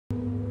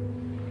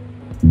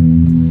Don't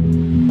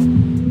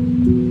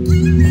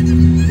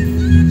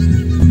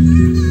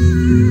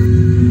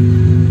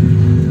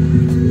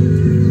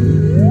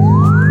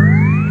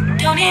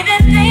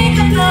even think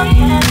about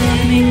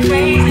it, me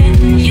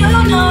crazy. You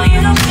know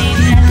you don't need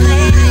that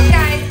lady. Hey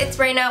guys, it's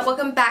Raina.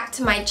 Welcome back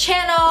to my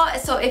channel.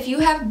 So if you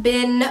have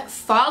been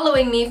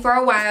following me for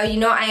a while, you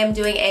know I am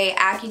doing a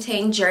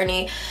Accutane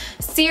journey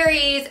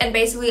series, and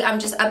basically I'm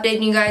just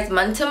updating you guys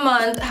month to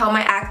month how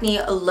my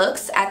acne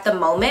looks at the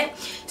moment.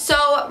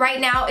 So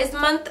right now is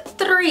month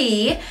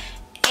 3,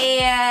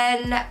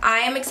 and I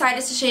am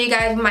excited to show you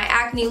guys what my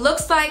acne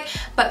looks like.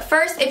 But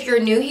first, if you're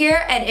new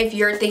here and if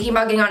you're thinking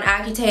about getting on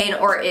Accutane,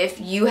 or if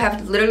you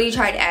have literally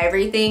tried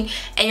everything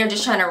and you're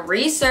just trying to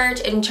research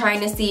and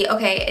trying to see,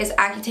 okay, is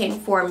Accutane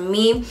for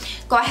me,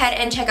 go ahead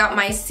and check out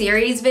my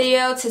series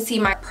video to see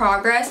my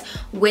progress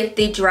with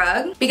the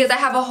drug, because I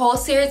have a whole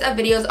series of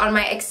videos on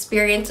my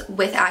experience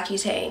with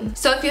Accutane.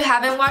 So if you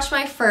haven't watched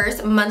my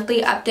first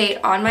monthly update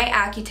on my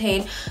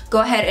Accutane, go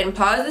ahead and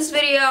pause this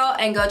video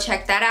and go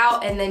check that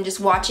out, and then just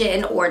watch it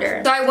in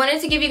order. So I wanted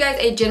to give you guys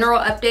a general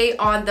update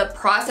on the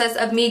process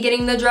of me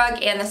getting the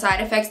drug and the side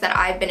effects that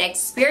I've been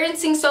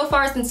experiencing so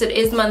far, since it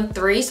is month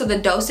 3, so the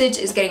dosage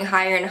is getting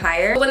higher and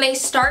higher. When they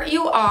start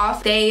you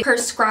off, they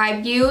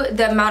prescribe you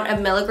the amount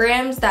of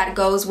milligrams that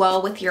goes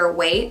well with your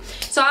weight.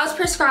 So I was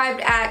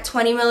prescribed at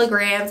 20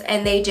 milligrams,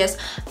 and they just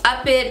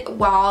up it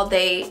while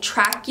they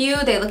track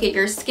you. They look at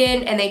your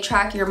skin and they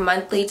track your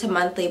monthly to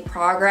monthly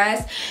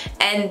progress,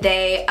 and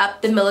they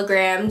up the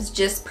milligrams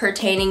just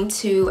pertaining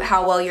to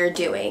how well you're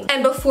doing.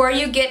 And before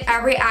you get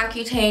every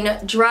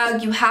Accutane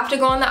drug, you have to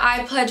go on the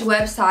iPledge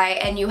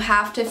website and you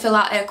have to fill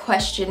out a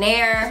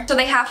questionnaire. So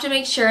they have to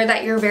make sure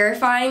that you're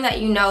verifying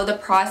that you know the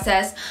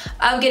process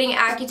of getting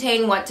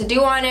Accutane, what to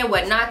do on it,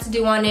 what not to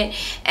do on it.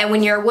 And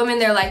when you're a woman,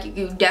 they're like,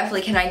 you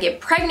definitely cannot get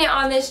pregnant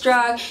on this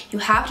drug. You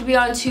have to be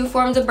on 2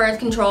 forms of birth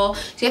control.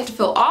 So you have to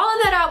fill all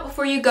of that out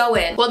before you go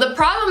in. Well, the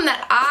problem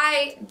that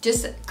I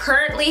just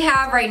currently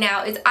have right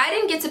now is I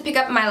didn't get to pick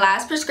up my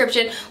last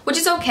prescription, which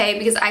is okay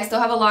because I still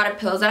have a lot of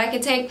pills that I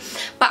could take,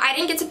 but I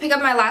didn't get to pick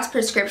up my last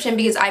prescription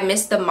because I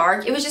missed the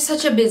mark. It was just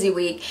such a busy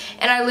week,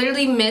 and I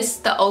literally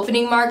missed the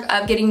opening mark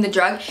of getting the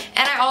drug.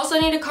 And I also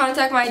need to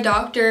contact my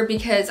doctor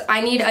because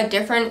I need a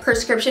different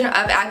prescription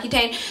of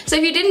Accutane. So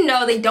if you didn't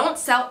know, they don't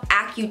sell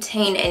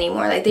Accutane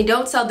anymore. Like, they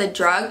don't sell the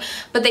drug,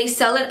 but they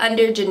sell it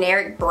under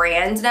generic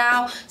brands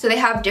now. So they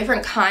have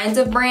different kinds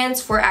of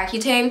brands for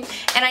Accutane,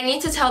 and I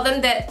need to tell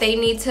them that they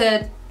need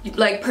to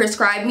like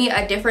prescribe me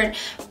a different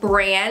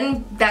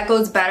brand that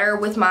goes better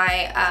with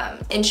my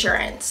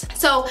insurance.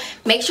 So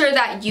make sure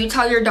that you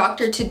tell your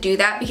doctor to do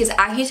that, because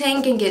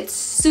Accutane can get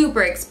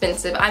super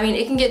expensive. I mean,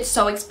 it can get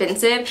so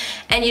expensive,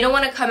 and you don't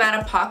want to come out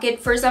of pocket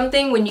for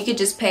something when you could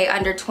just pay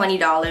under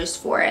 $20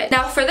 for it.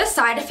 Now, for the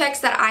side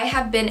effects that I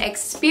have been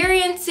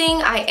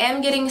experiencing, I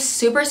am getting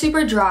super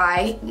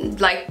dry,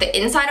 like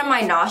the inside of my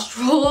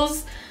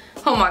nostrils.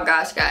 Oh my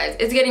gosh, guys,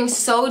 it's getting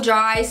so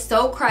dry,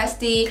 so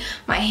crusty.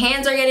 My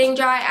hands are getting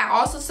dry. I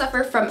also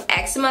suffer from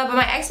eczema, but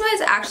my eczema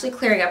is actually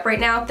clearing up right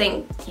now,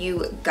 thank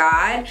you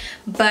God.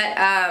 But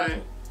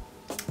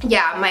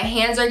yeah, my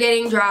hands are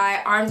getting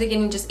dry, arms are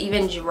getting just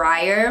even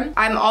drier.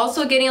 I'm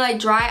also getting like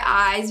dry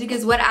eyes,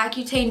 because what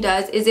Accutane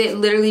does is it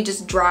literally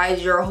just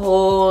dries your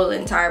whole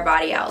entire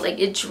body out. Like,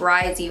 it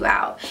dries you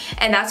out,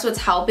 and that's what's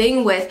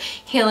helping with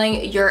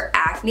healing your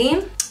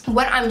acne.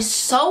 What I'm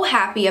so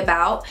happy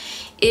about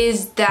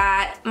is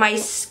that my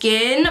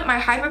skin, my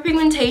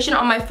hyperpigmentation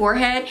on my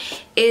forehead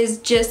is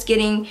just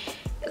getting,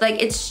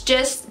 like, it's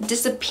just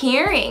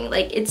disappearing.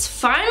 Like, it's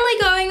finally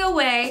going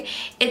away.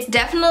 It's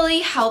definitely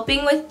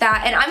helping with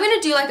that. And I'm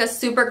gonna do like a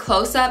super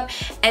close-up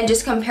and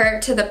just compare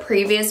it to the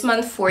previous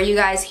month for you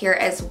guys here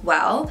as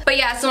well. But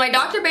yeah, so my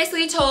doctor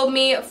basically told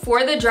me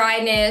for the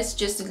dryness,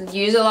 just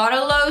use a lot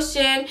of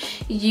lotion,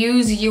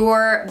 use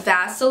your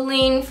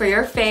Vaseline for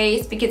your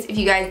face, because if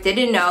you guys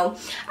didn't know,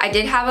 I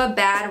did have a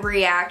bad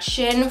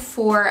reaction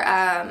for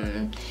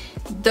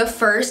the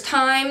first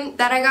time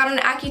that I got on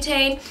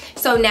Accutane.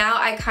 So now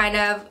I kind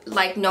of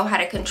like know how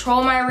to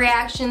control my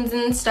reactions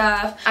and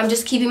stuff. I'm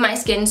just keeping my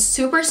skin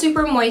super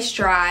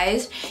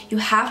moisturized. You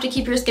have to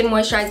keep your skin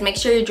moisturized. Make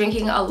sure you're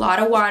drinking a lot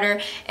of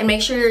water, and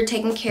make sure you're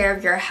taking care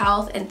of your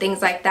health and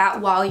things like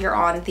that while you're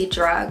on the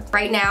drug.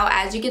 Right now,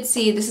 as you can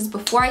see, this is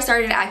before I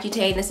started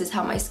Accutane. This is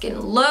how my skin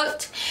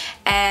looked,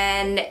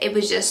 and it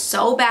was just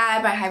so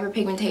bad. My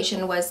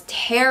hyperpigmentation was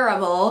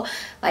terrible.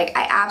 Like,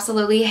 I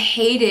absolutely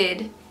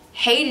hated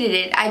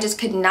it. I just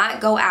could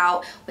not go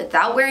out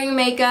without wearing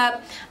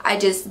makeup. I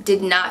just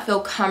did not feel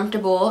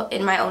comfortable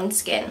in my own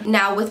skin.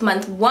 Now, with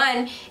month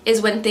 1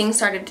 is when things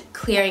started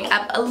clearing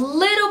up a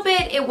little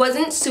bit. It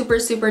wasn't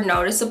super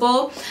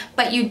noticeable,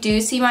 but you do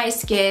see my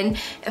skin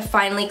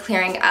finally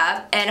clearing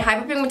up. And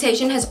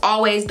hyperpigmentation has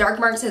always, dark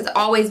marks has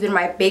always been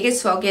my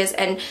biggest focus,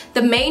 and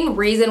the main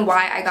reason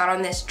why I got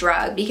on this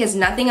drug, because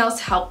nothing else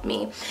helped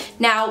me.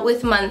 Now,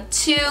 with month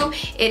 2,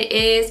 it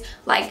is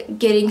like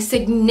getting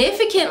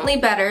significantly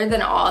better. better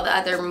than all the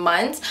other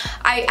months.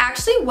 I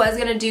actually was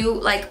gonna do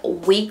like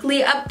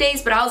weekly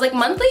updates, but I was like,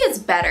 monthly is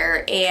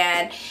better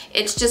and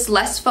it's just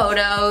less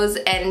photos,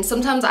 and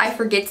sometimes I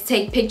forget to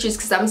take pictures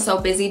because I'm so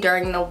busy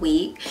during the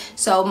week.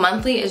 So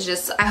monthly is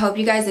just, I hope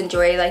you guys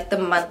enjoy like the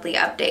monthly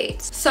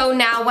updates. So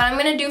now what I'm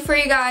gonna do for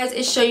you guys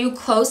is show you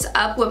close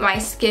up what my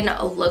skin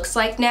looks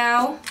like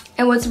now.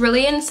 And what's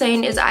really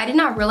insane is I did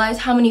not realize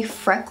how many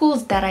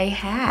freckles that I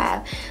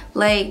have.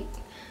 Like,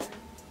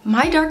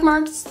 my dark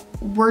marks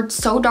were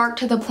so dark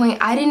to the point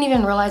I didn't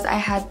even realize I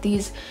had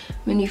these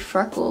many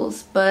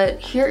freckles. But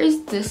here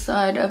is this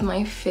side of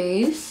my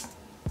face.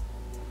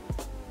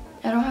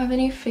 I don't have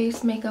any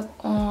face makeup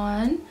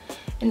on,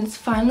 and it's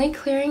finally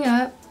clearing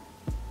up.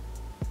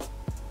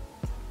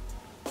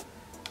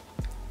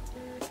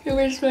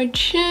 Here's my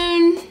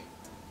chin.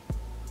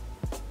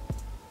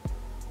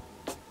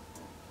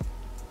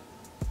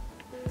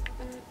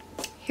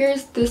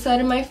 Here's this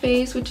side of my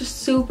face, which is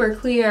super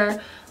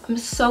clear. I'm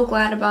so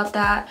glad about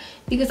that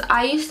because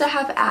I used to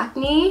have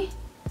acne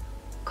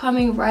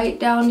coming right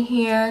down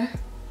here,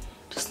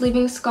 just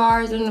leaving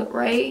scars, and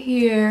right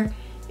here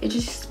it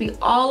just used to be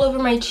all over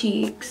my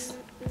cheeks.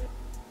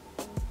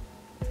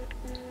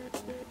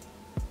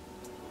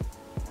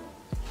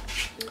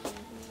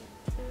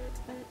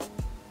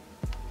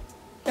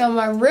 Now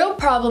my real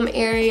problem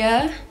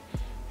area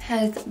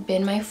has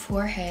been my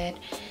forehead.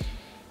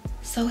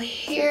 So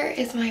here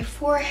is my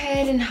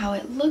forehead and how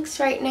it looks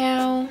right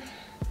now.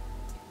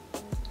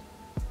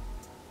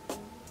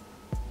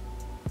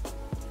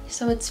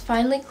 So it's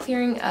finally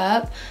clearing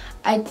up.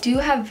 I do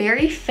have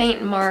very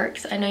faint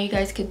marks. I know you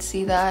guys could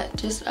see that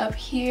just up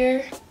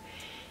here.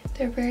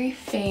 They're very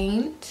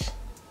faint.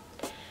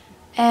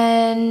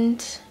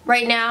 And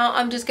right now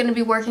I'm just gonna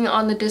be working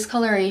on the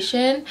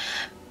discoloration.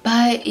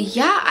 But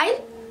yeah,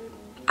 I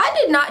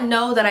did not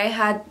know that I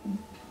had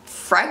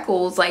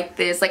freckles like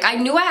this. Like, I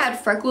knew I had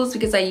freckles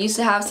because I used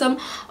to have some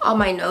on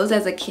my nose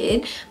as a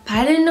kid, but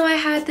I didn't know I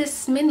had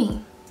this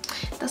many.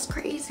 That's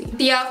crazy.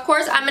 Yeah, of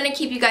course, I'm gonna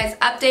keep you guys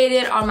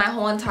updated on my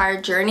whole entire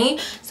journey.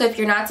 So if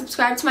you're not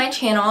subscribed to my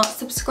channel,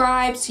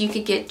 subscribe so you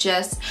could get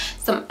just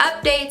some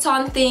updates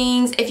on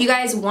things. If you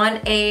guys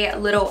want a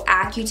little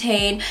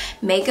Accutane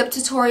makeup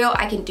tutorial,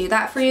 I can do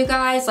that for you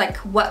guys, like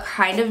what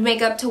kind of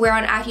makeup to wear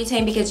on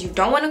Accutane, because you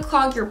don't want to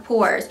clog your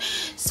pores.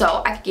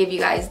 So I could give you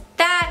guys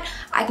that.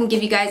 I can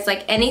give you guys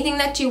like anything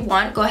that you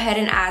want. Go ahead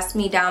and ask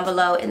me down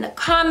below in the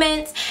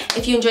comments.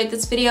 If you enjoyed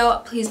this video,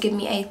 please give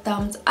me a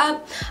thumbs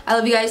up. I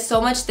love you guys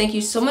so much. Thank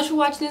you so much for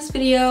watching this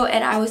video,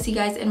 and I will see you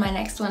guys in my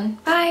next one.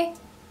 Bye.